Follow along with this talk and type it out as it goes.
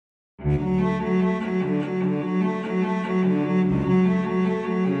I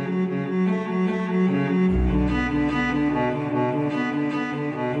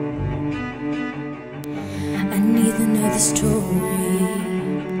need to know the story,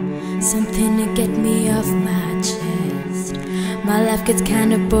 something to get me off my chest. My life gets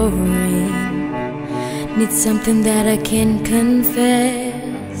kinda boring, need something that I can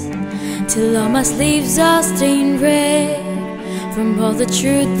confess, till all my sleeves are stained red from all the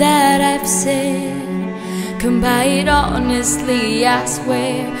truth that I've said. Come by it honestly, I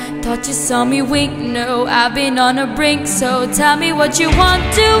swear. Thought you saw me wink, no, I've been on a brink. So tell me what you want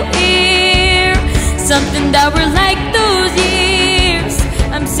to hear, something that we're like those years.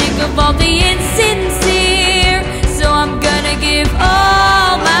 I'm sick of all the insincere, so I'm gonna give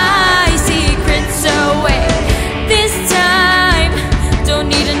all my secrets away. This time, don't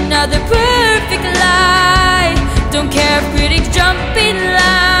need another perfect lie. Don't care if critics jump in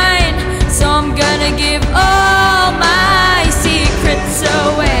line, so I'm gonna give all my secrets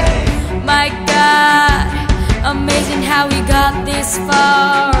away. My God, amazing how we got this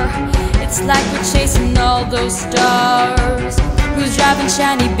far. It's like we're chasing all those stars. Who's driving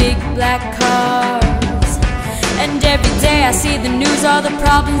shiny big black cars? And every day I see the news, all the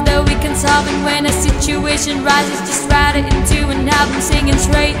problems that we can solve. And when a situation rises, just write it into an album, singing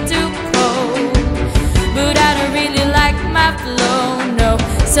straight to cold. But I don't really like my flow, no.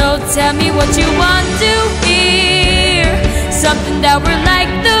 So tell me what you want to hear, something that we're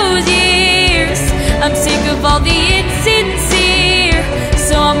like those years. I'm sick of all the insincere,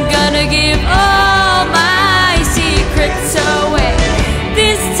 so I'm gonna give all my secrets away.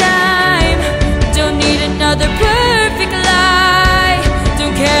 This time, don't need another perfect lie.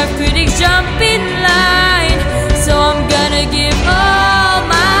 Don't care if critics jump in line, so I'm gonna give all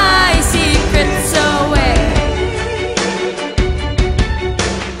my secrets away.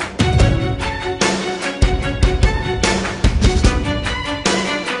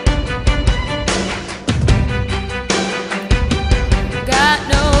 Got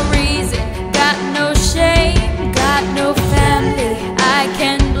no reason, got no shame, got no family I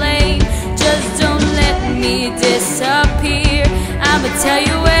can blame. Just don't let me disappear, I'ma tell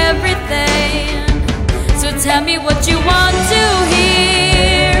you everything. So tell me what you want to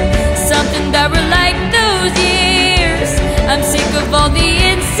hear, something that we're like those years. I'm sick of all the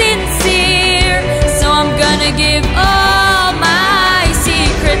insincere, so I'm gonna give all